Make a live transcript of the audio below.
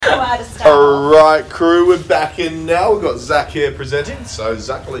try to start. Alright, crew, we're back in now. We've got Zach here presenting. So,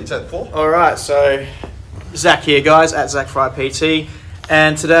 Zach, I'll let you take the floor. Alright, so Zach here, guys, at Zach Fry PT.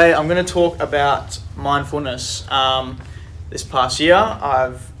 And today I'm going to talk about mindfulness. This past year,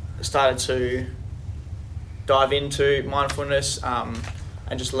 I've started to dive into mindfulness and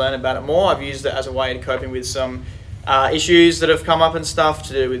just learn about it more. I've used it as a way to coping with some issues that have come up and stuff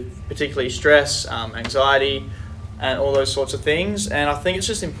to do with particularly stress, anxiety, and all those sorts of things. And I think it's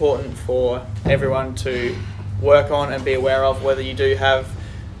just important for everyone to work on and be aware of whether you do have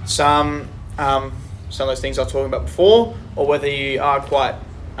some of those things I was talking about before, or whether you are quite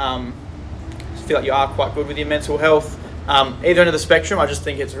feel like you are quite good with your mental health. Either end of the spectrum, I just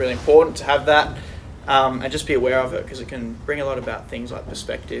think it's really important to have that and just be aware of it, because it can bring a lot about things like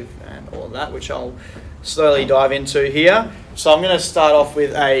perspective and all of that, which I'll slowly dive into here. So I'm going to start off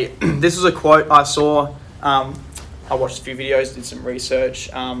with this is a quote I saw. I watched a few videos, did some research,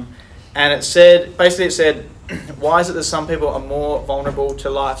 and it said, why is it that some people are more vulnerable to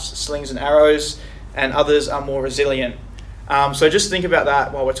life's slings and arrows and others are more resilient? So just think about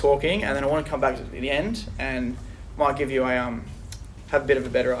that while we're talking, and then I want to come back to the end and might give you have a bit of a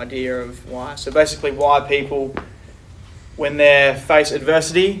better idea of why. So basically why people, when they face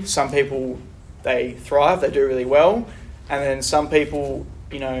adversity, some people, they thrive, they do really well, and then some people,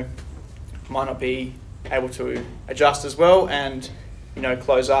 might not be able to adjust as well and,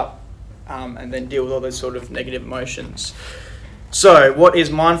 close up and then deal with all those sort of negative emotions. So what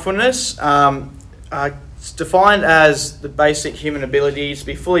is mindfulness? It's defined as the basic human ability to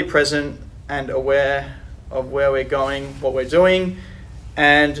be fully present and aware of where we're going, what we're doing,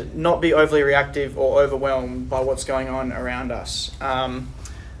 and not be overly reactive or overwhelmed by what's going on around us.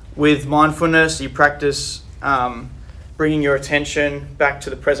 With mindfulness, you practice bringing your attention back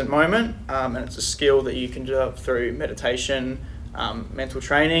to the present moment, and it's a skill that you can develop through meditation, mental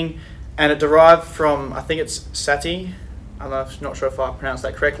training, and it derived from, I think it's sati, I'm not sure if I pronounced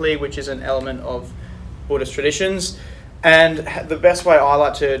that correctly, which is an element of Buddhist traditions. And the best way I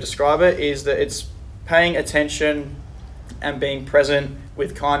like to describe it is that it's paying attention and being present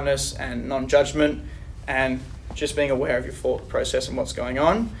with kindness and non-judgment, and just being aware of your thought process and what's going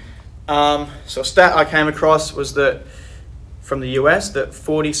on. So a stat I came across was that from the US, that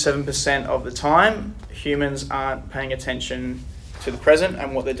 47% of the time humans aren't paying attention to the present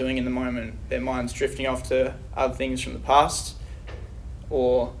and what they're doing in the moment. Their mind's drifting off to other things from the past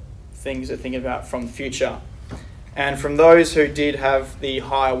or things they're thinking about from the future. And from those who did have the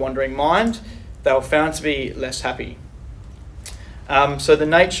higher wandering mind, they were found to be less happy. So I'll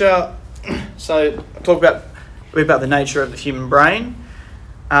talk about a bit about the nature of the human brain.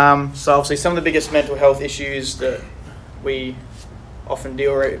 So obviously some of the biggest mental health issues that we often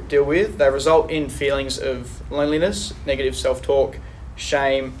deal with, they result in feelings of loneliness, negative self-talk,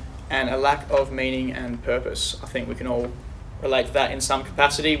 shame, and a lack of meaning and purpose. I think we can all relate to that in some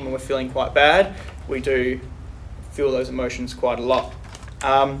capacity. When we're feeling quite bad, we do feel those emotions quite a lot.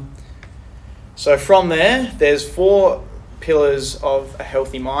 So from there's 4 pillars of a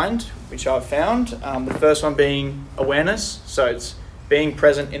healthy mind, which I've found. The first one being awareness, so it's being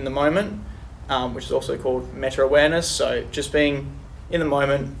present in the moment, which is also called meta-awareness, so just being in the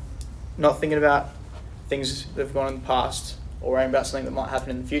moment, not thinking about things that have gone in the past or worrying about something that might happen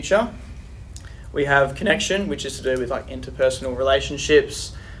in the future. We have connection, which is to do with like interpersonal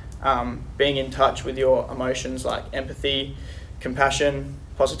relationships, being in touch with your emotions like empathy, compassion,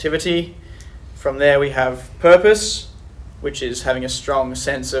 positivity. From there we have purpose, which is having a strong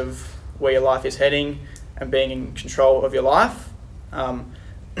sense of where your life is heading and being in control of your life.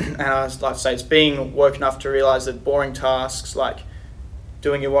 And I like to say it's being woke enough to realise that boring tasks like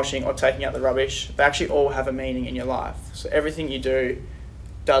doing your washing or taking out the rubbish, they actually all have a meaning in your life. So everything you do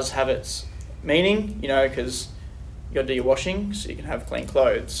does have its meaning, because you got to do your washing so you can have clean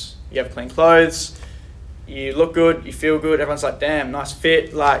clothes. You have clean clothes, you look good, you feel good, everyone's like, damn, nice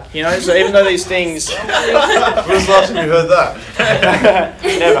fit, so even though these things... When was the last time you heard that?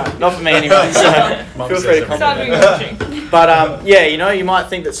 Never, not for me anyway, so feel free to comment. But you might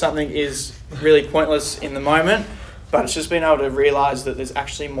think that something is really pointless in the moment, but it's just being able to realise that there's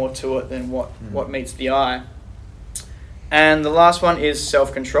actually more to it than what meets the eye. And the last one is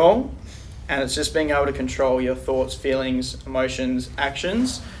self-control, and it's just being able to control your thoughts, feelings, emotions,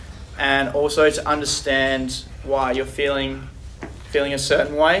 actions, and also to understand why you're feeling a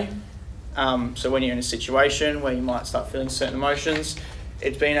certain way. So when you're in a situation where you might start feeling certain emotions,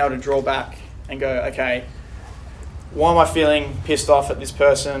 it's being able to draw back and go, okay, why am I feeling pissed off at this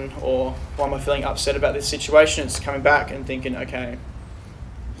person, or why am I feeling upset about this situation? It's coming back and thinking, okay,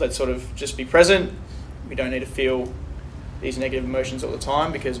 let's sort of just be present. We don't need to feel these negative emotions all the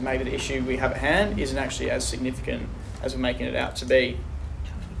time, because maybe the issue we have at hand isn't actually as significant as we're making it out to be.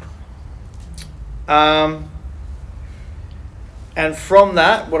 And from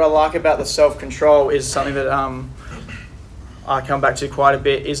that, what I like about the self-control is something that I come back to quite a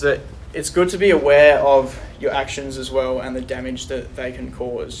bit, is that it's good to be aware of your actions as well and the damage that they can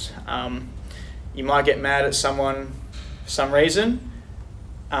cause. You might get mad at someone for some reason,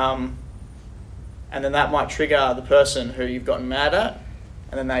 and then that might trigger the person who you've gotten mad at,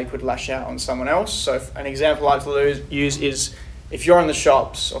 and then they could lash out on someone else. So an example I like to use is if you're in the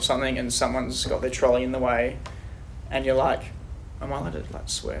shops or something and someone's got their trolley in the way, and you're like, am I allowed to like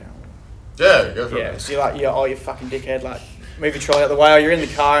swear? Yeah, go for it. Yeah, so you're like, yeah, oh, you fucking dickhead, like, move your trolley out the way, or you're in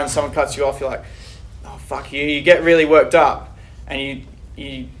the car and someone cuts you off, you're like, oh, fuck you. You get really worked up, and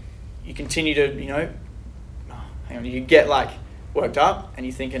you continue to, you get like worked up, and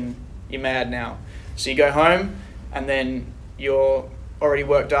you're thinking you're mad now. So you go home, and then you're already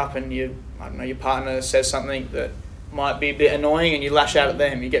worked up, and your partner says something that might be a bit annoying, and you lash out at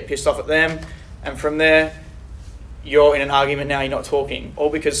them, you get pissed off at them, and from there, you're in an argument now, you're not talking, all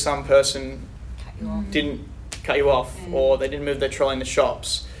because some person didn't cut you off, or they didn't move their trolley in the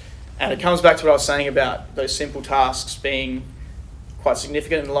shops. And it comes back to what I was saying about those simple tasks being quite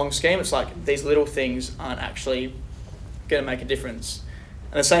significant in the long scheme. It's like these little things aren't actually going to make a difference.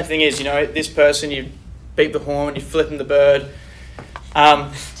 And the same thing is, this person, you beep the horn, you flip them the bird.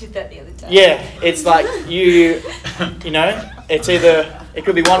 Did that the other day. Yeah, it's like it's either, it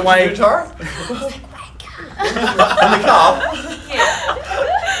could be one way. You Tara? In the car?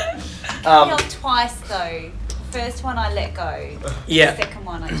 Yeah. Twice though. First one I let go. Yeah. The second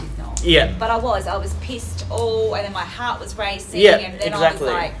one I did not. Yeah. But I was pissed and then my heart was racing. Yeah, and then exactly. I was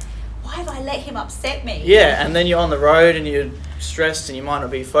like, why have I let him upset me? Yeah, and then you're on the road and you're stressed and you might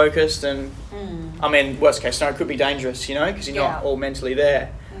not be focused, and I mean, worst case scenario, it could be dangerous, because you're not all mentally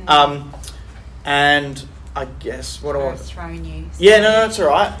there. And I guess what I was throwing you. Yeah, no, it's all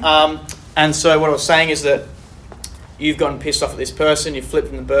right. And so what I was saying is that you've gotten pissed off at this person, you've flipped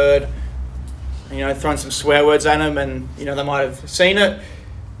them the bird, thrown some swear words at them, and they might have seen it.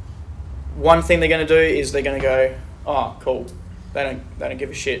 One thing they're going to do is they're going to go, oh, cool. They don't give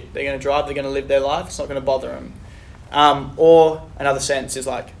a shit. They're going to drive. They're going to live their life. It's not going to bother them. Or another sense is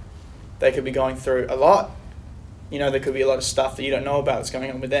like they could be going through a lot. There could be a lot of stuff that you don't know about that's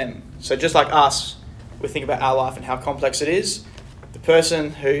going on with them. So just like us, we think about our life and how complex it is. The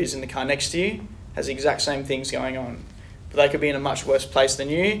person who's in the car next to you has the exact same things going on, but they could be in a much worse place than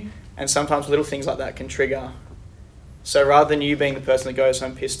you. And sometimes little things like that can trigger. So rather than you being the person that goes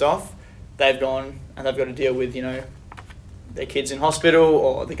home pissed off, they've gone and they've got to deal with, their kids in hospital,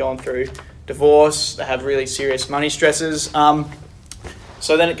 or they're going through divorce, they have really serious money stresses.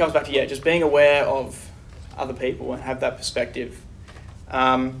 So then it comes back to, just being aware of other people and have that perspective.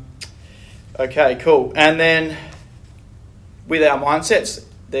 Okay, cool. And then with our mindsets,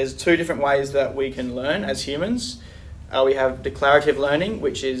 there's two different ways that we can learn as humans. We have declarative learning,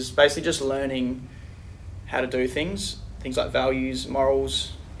 which is basically just learning how to do things like values,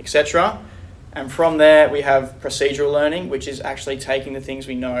 morals, etc. And from there, we have procedural learning, which is actually taking the things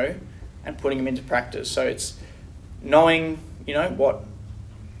we know and putting them into practice. So it's knowing, what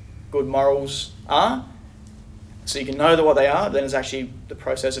good morals are, so you can know what they are, then it's actually the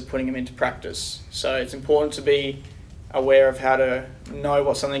process of putting them into practice. So it's important to be aware of how to know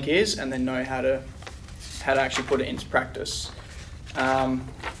what something is, and then know how to actually put it into practice. And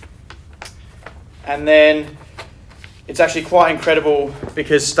then it's actually quite incredible,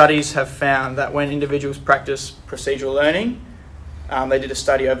 because studies have found that when individuals practice procedural learning, they did a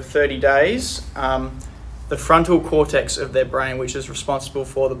study over 30 days, the frontal cortex of their brain, which is responsible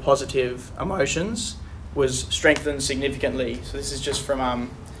for the positive emotions, was strengthened significantly. So this is just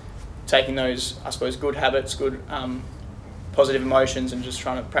from taking those, I suppose, good habits, good positive emotions, and just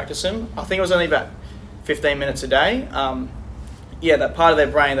trying to practice them. I think it was only about 15 minutes a day. That part of their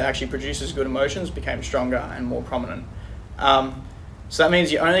brain that actually produces good emotions became stronger and more prominent. So that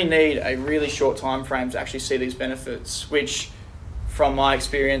means you only need a really short time frame to actually see these benefits, which from my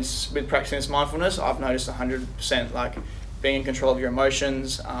experience with practicing this mindfulness, I've noticed 100%, like being in control of your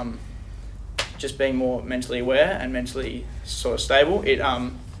emotions, just being more mentally aware and mentally sort of stable. It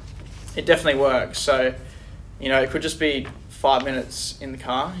definitely works. So, it could just be 5 minutes in the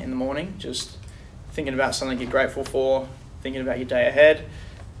car in the morning, just thinking about something you're grateful for, thinking about your day ahead,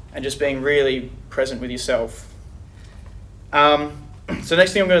 and just being really present with yourself. So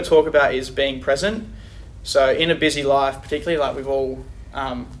next thing I'm going to talk about is being present. So in a busy life, particularly like we've all,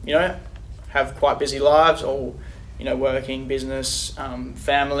 have quite busy lives, all, working, business,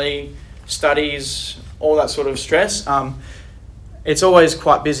 family, studies, all that sort of stress, it's always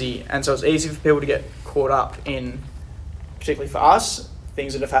quite busy, and so it's easy for people to get caught up in, particularly for us,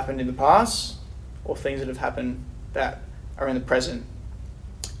 things that have happened in the past or things that have happened that are in the present.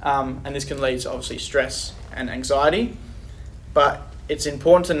 And this can lead to obviously stress and anxiety, but it's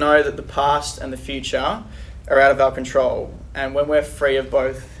important to know that the past and the future are out of our control, and when we're free of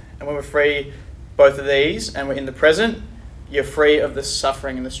both, and when we're free both of these and we're in the present, you're free of the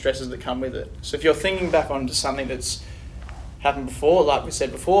suffering and the stresses that come with it. So if you're thinking back onto something that's happened before, like we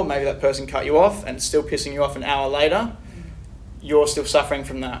said before, maybe that person cut you off and it's still pissing you off an hour later, you're still suffering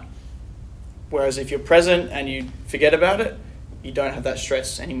from that. Whereas if you're present and you forget about it, you don't have that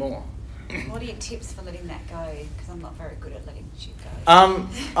stress anymore. What are your tips for letting that go? Because I'm not very good at letting shit go. I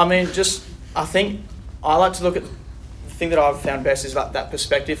think I like to look at the thing that I've found best is like that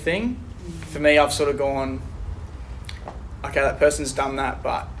perspective thing. For me, I've sort of gone, okay, that person's done that,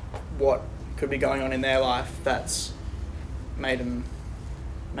 but what could be going on in their life that's made them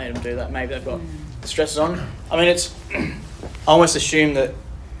do that? Maybe they've got the stresses on. I mean, I almost assume that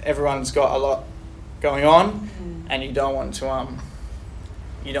everyone's got a lot going on, and you don't want to try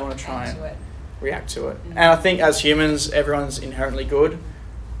and react to it. And I think as humans, everyone's inherently good.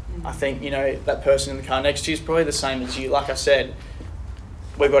 I think, that person in the car next to you is probably the same as you. Like I said,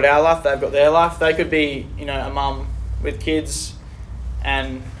 we've got our life, they've got their life. They could be, a mum with kids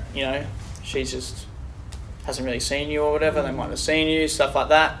and, she just hasn't really seen you or whatever. They might have seen you, stuff like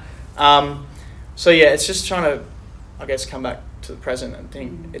that. It's just trying to, I guess, come back to the present and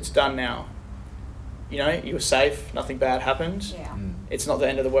think it's done now. You were safe, nothing bad happened. Yeah. It's not the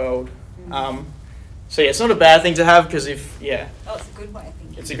end of the world. It's not a bad thing to have because Oh, it's a good way of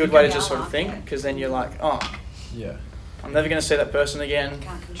thinking. it's a good way to just sort of think, because then you're like, Yeah. I'm never going to see that person again. You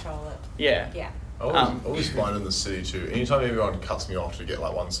can't control it. Yeah. Yeah. I always find in the city too, anytime everyone cuts me off to get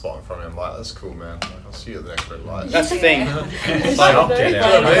like one spot in front of me, I'm like, that's cool, man. Like, I'll see you at the next red light. That's the thing. It's like opt-in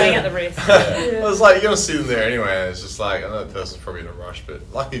out. Playing at the risk. I was like, you're going to see them there anyway. And it's just like, I know that person's probably in a rush, but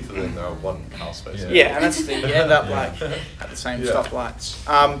lucky for them, they're one car space. Yeah, and that's the thing. You end up like at the same stoplights.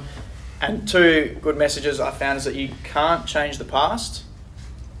 And two good messages I found is that you can't change the past.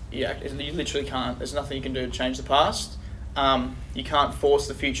 You literally can't. There's nothing you can do to change the past. You can't force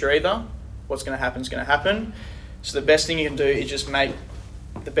the future either. What's going to happen is going to happen. So the best thing you can do is just make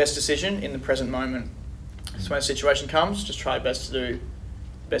the best decision in the present moment. So when a situation comes, just try your best to do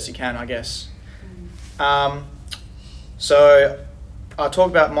the best you can, I guess. So I'll talk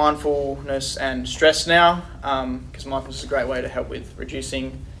about mindfulness and stress now, because mindfulness is a great way to help with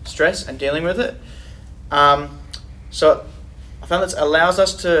reducing stress and dealing with it. So I found that allows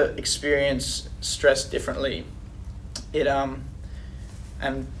us to experience stress differently.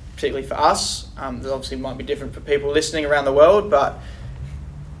 And particularly for us, this obviously might be different for people listening around the world, but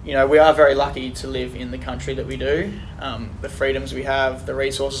we are very lucky to live in the country that we do. The freedoms we have, the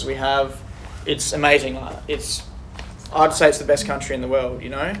resources we have, it's amazing. I'd say it's the best country in the world.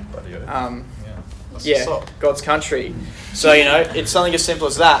 God's country. So it's something as simple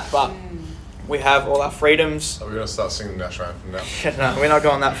as that, but we have all our freedoms. Are we going to start singing the national anthem now? No, we're not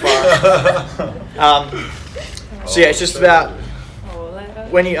going that far. It's just about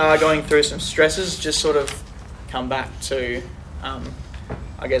when you are going through some stresses, just sort of come back to,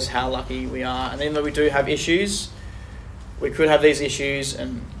 I guess, how lucky we are. And even though we do have issues, we could have these issues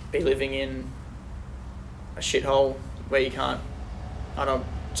and be living in a shithole where you can't, I don't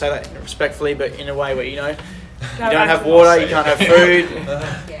say that respectfully, but in a way where, you don't have water, you can't have food.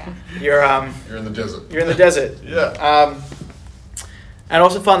 You're in the desert. You're in the desert. Yeah. And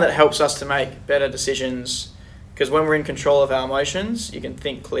also find that it helps us to make better decisions, because when we're in control of our emotions, you can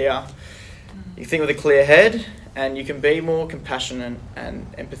think clear. You think with a clear head, and you can be more compassionate and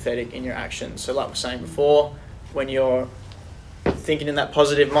empathetic in your actions. So like we were saying before, when you're thinking in that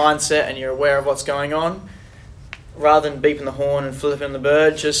positive mindset and you're aware of what's going on, rather than beeping the horn and flipping the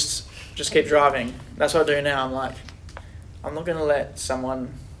bird, just keep driving. That's what I do now. I'm like, I'm not going to let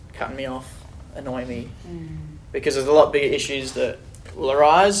someone cutting me off annoy me, because there's a lot bigger issues that will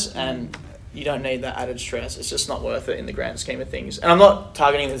arise, and you don't need that added stress. It's just not worth it in the grand scheme of things. And I'm not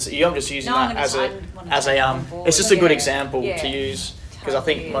targeting this at you. I'm just using that as a it's just a good example to use, because I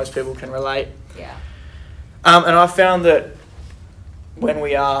think most people can relate. Yeah. And I found that when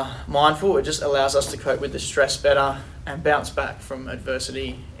we are mindful, it just allows us to cope with the stress better and bounce back from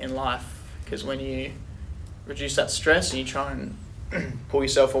adversity in life. Because when you reduce that stress and you try and pull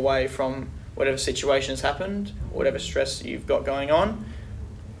yourself away from whatever situation has happened, whatever stress you've got going on,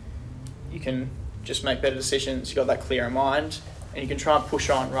 you can just make better decisions. You've got that clearer mind, and you can try and push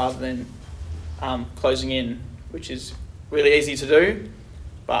on rather than closing in, which is really easy to do,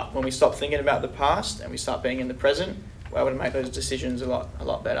 But when we stop thinking about the past and we start being in the present, we're able to make those decisions a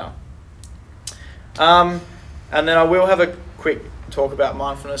lot better. And then I will have a quick talk about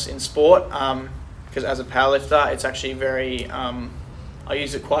mindfulness in sport, because as a powerlifter, it's actually very, I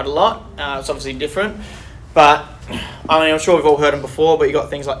use it quite a lot. It's obviously different, but I mean, I'm sure we've all heard them before, but you've got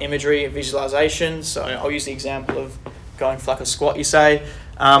things like imagery, visualization. So I'll use the example of going for like a squat, you say.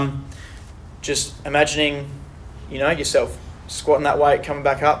 Just imagining, yourself squatting that weight, coming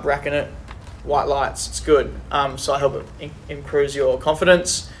back up, racking it, white lights, it's good. So I hope it improves your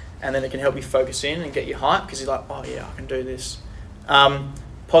confidence, and then it can help you focus in and get you hyped, because you're like, oh yeah, I can do this.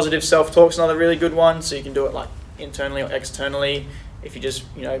 Positive self-talk's another really good one, so you can do it like internally or externally. If you just,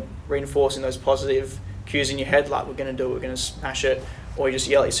 reinforcing those positive cues in your head, like we're going to do it, we're going to smash it, or you just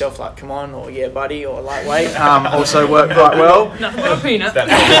yell at yourself like, come on, or yeah, buddy, or lightweight, also work quite well. Nothing but a peanut.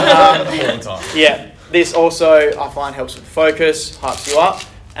 Yeah, this also I find helps with focus, hypes you up,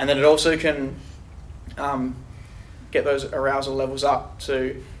 and then it also can get those arousal levels up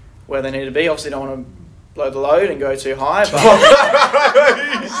to where they need to be. Obviously, don't want to blow the load and go too high, but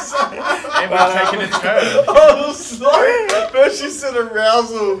taking a turn. I was like, first you said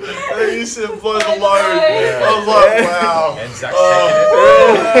arousal, and then you said blow the load. Yeah. I was like, wow. And Zach's taking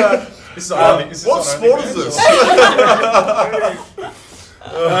it. Yeah. This is on only, What sport is this?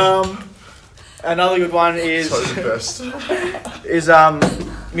 Another good one is So the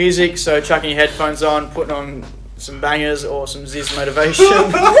best. music. So chucking your headphones on, putting on some bangers or some Ziz motivation.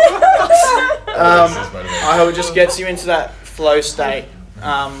 I hope it just gets you into that flow state.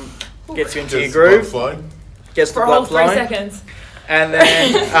 Gets you into your groove. Gets the For a whole blood 3 flowing. seconds. And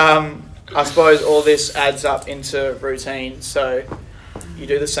then I suppose all this adds up into routine. So you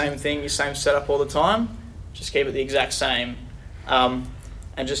do the same thing, your same setup all the time. Just keep it the exact same.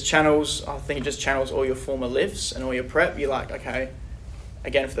 And just channels, I think it just channels all your former lifts and all your prep. You're like, okay,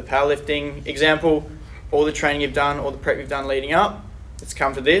 again, for the powerlifting example, all the training you've done, all the prep you've done leading up, let's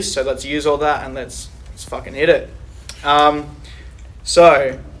come to this. So let's use all that and let's fucking hit it.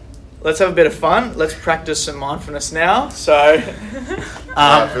 So let's have a bit of fun. Let's practice some mindfulness now. So For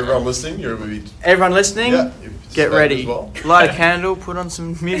everyone listening, you're going to be... everyone listening, Yeah, get ready. as well. Light a candle, put on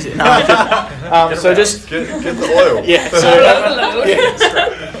some music. No, so just... Get the oil. Yeah, so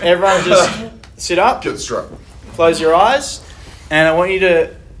everyone just sit up, Get straight. close your eyes, and I want you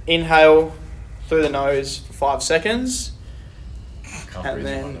to inhale through the nose for 5 seconds, Can't and breathe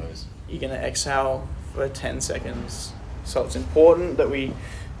through my then nose. you're going to exhale for 10 seconds. So it's important that we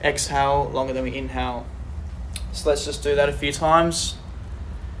exhale longer than we inhale. So let's just do that a few times.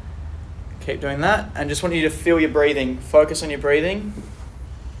 Keep doing that, and just want you to feel your breathing. Focus on your breathing.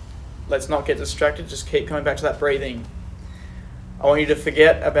 Let's not get distracted, just keep coming back to that breathing. I want you to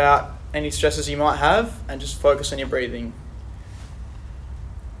forget about any stresses you might have and just focus on your breathing.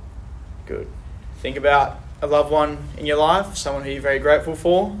 Good. Think about a loved one in your life, someone who you're very grateful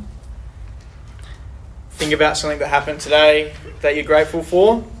for. Think about something that happened today that you're grateful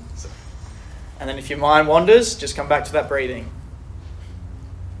for. And then if your mind wanders, just come back to that breathing.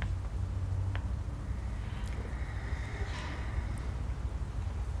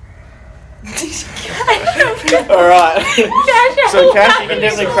 All right. So Cash, you can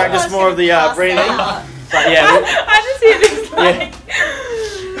definitely practice more of the breathing. But yeah, I just hear this like...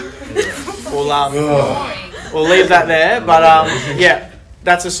 we'll leave that there. But yeah,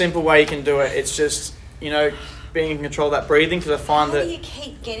 that's a simple way you can do it. It's just, being in control of that breathing, because I find How that... do you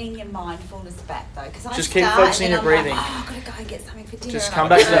keep getting your mindfulness back though? Because Just keep focusing on your breathing. I've got to go and get something for dinner. Just and come I'm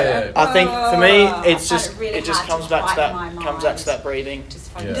back to like, that. I think for me, I it's find just really it just hard comes back to quiet my that comes back to mind. that breathing. Just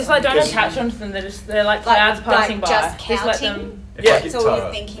Yeah. focus Just like don't on attach breathing. onto them. They're like clouds passing by. Just Just let counting. them. Yeah. That's all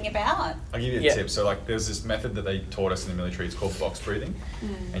you're thinking about. I'll give you a Yeah. tip. So like there's this method that they taught us in the military. It's called box breathing.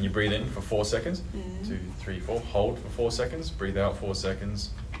 And you breathe in for 4 seconds, 2, 3, 4, hold for 4 seconds, breathe out 4 seconds,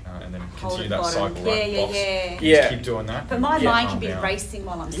 and then Hold continue at that bottom. cycle. Yeah, Right? yeah, Box. yeah. You Yeah. just keep doing that. But my Yeah. mind Calm can be down. racing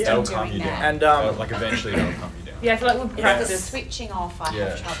while I'm Yeah. still That'll doing calm you that. down. And Like eventually that'll calm you down. Yeah, I feel like with It's the practice. switching off I Yeah.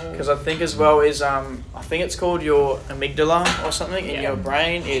 have trouble. Because I think as well is I think it's called your amygdala or something in Yeah. your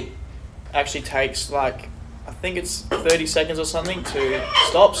brain. It actually takes like I think it's 30 seconds or something to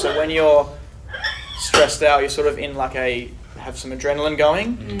stop. So when you're stressed out, you're sort of in like have some adrenaline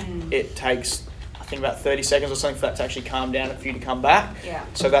going. It takes I think about 30 seconds or something for that to actually calm down and for you to come back. Yeah.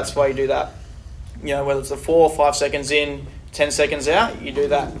 So that's why you do that. Whether it's the 4 or 5 seconds in, 10 seconds out, you do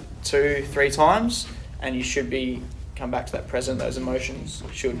that 2-3 times, and you should come back to that present. Those emotions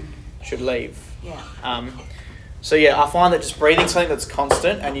should leave. Yeah. So yeah, I find that just breathing something that's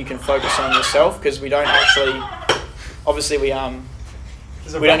constant, and you can focus on yourself, because we don't actually, obviously we don't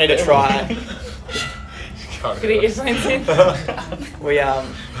need to try. Can't Could eat do your it. same thing. We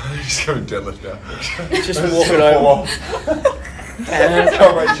He's going deadlift now. just walk it over. And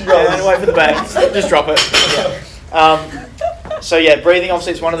then wait for the bang. Just drop it. Yeah. So yeah, breathing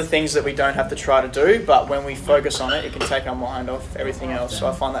obviously is one of the things that we don't have to try to do, but when we focus on it, it can take our mind off everything else. So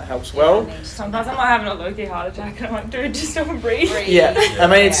I find that helps well. Sometimes I might have a low-key heart attack and I'm like, dude, just don't breathe. Yeah, I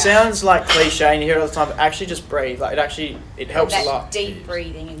mean it sounds like cliche and you hear it all the time, but actually just breathe. Like it helps a lot. Deep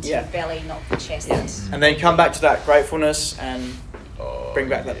breathing into your belly, not the chest. And then come back to that gratefulness and bring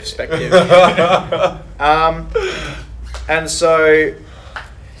back that perspective. And so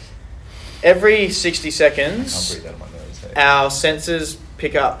every 60 seconds, I'll breathe out of my nose. Hey. our senses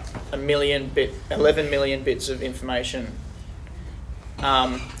pick up 11 million bits of information.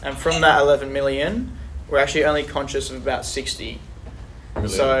 And from that 11 million, we're actually only conscious of about 60.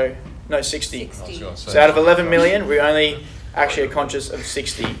 So, no, 60. 60. So out of 11 million, we only actually are conscious of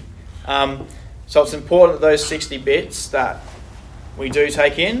 60. So it's important that those 60 bits that we do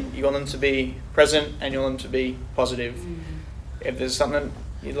take in, you want them to be present and you want them to be positive. If there's something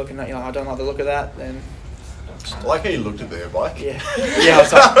you're looking at, you're like, I don't like the look of that, then... I like how you looked at the air bike. Yeah. Yeah, I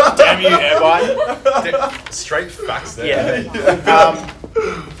was like, damn you, air bike. Straight facts there. Yeah.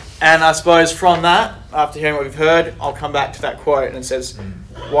 And I suppose from that, after hearing what we've heard, I'll come back to that quote and it says,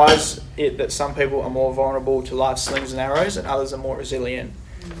 why is it that some people are more vulnerable to life's slings and arrows and others are more resilient?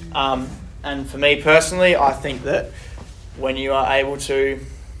 And for me personally, I think that when you are able to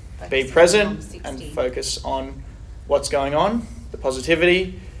be present and focus on what's going on, the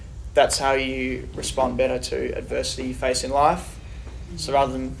positivity, that's how you respond better to adversity you face in life. So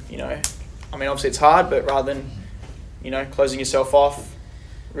rather than, obviously it's hard, but rather than, closing yourself off,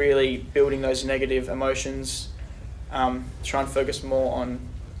 really building those negative emotions, try and focus more on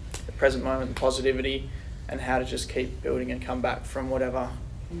the present moment, the positivity, and how to just keep building and come back from whatever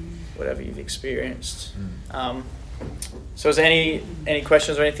you've experienced. So is there any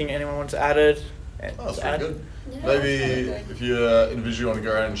questions or anything anyone wants to add? Oh, that's pretty good. Yeah, maybe if you individually want to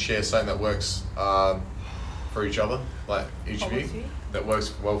go around and share something that works for each other, like each of you, that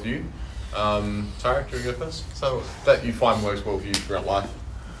works well for you. Tara, do you go first? So that you find works well for you throughout life.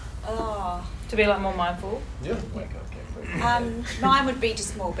 To be like more mindful. Yeah. Mine would be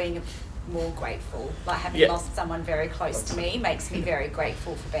just being more grateful. Like having lost someone very close to me makes me very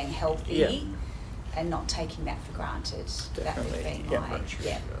grateful for being healthy and not taking that for granted. Definitely. That would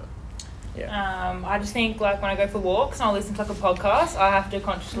be I just think like when I go for walks and I listen to like a podcast, I have to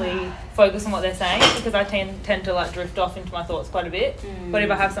consciously focus on what they're saying because I tend to like drift off into my thoughts quite a bit. But if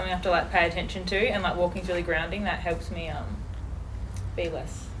I have something I have to like pay attention to and like walking's really grounding, that helps me be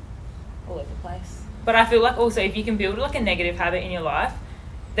less all over the place. But I feel like also if you can build like a negative habit in your life,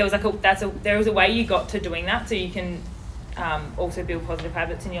 there was a way you got to doing that, so you can also build positive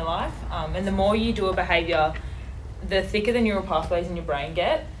habits in your life. And the more you do a behaviour, the thicker the neural pathways in your brain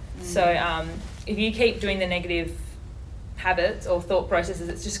get. So if you keep doing the negative habits or thought processes,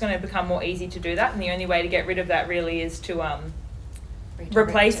 it's just going to become more easy to do that. And the only way to get rid of that really is to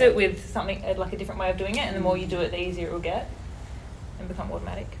replace it with something like a different way of doing it. And the more you do it, the easier it will get and become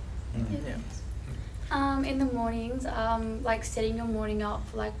automatic. In the mornings, like setting your morning up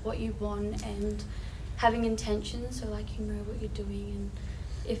for like what you want and having intentions, so like you know what you're doing, and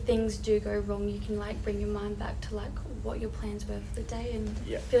if things do go wrong, you can like bring your mind back to like what your plans were for the day and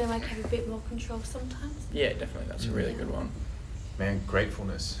feeling like you have a bit more control sometimes. Yeah, definitely. That's a really good one. Man,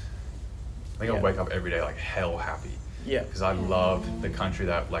 gratefulness. I think I wake up every day like hell happy. Yeah. Because I love the country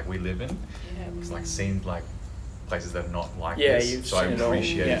that like we live in. It's like seen like places that are not like this. So I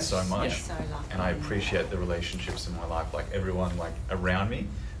appreciate it so much. So lucky. And I appreciate the relationships in my life. Like everyone like around me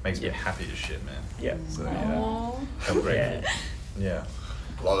makes me happy as shit, man. Yeah. So I'm grateful. Yeah.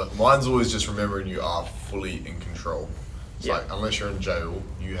 Love it. Mine's always just remembering you are fully in control. It's like, unless you're in jail,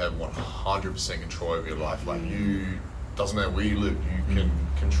 you have 100% control over your life. Like, doesn't matter where you live, you can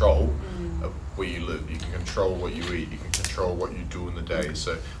control where you live. You can control what you eat. You can control what you do in the day.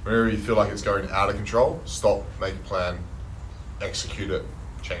 So whenever you feel like it's going out of control, stop, make a plan, execute it,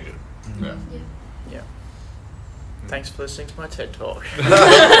 change it. Yeah. Thanks for listening to my TED Talk. Good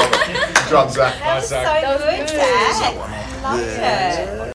job, Zach. That was so good, Zach. Loved it.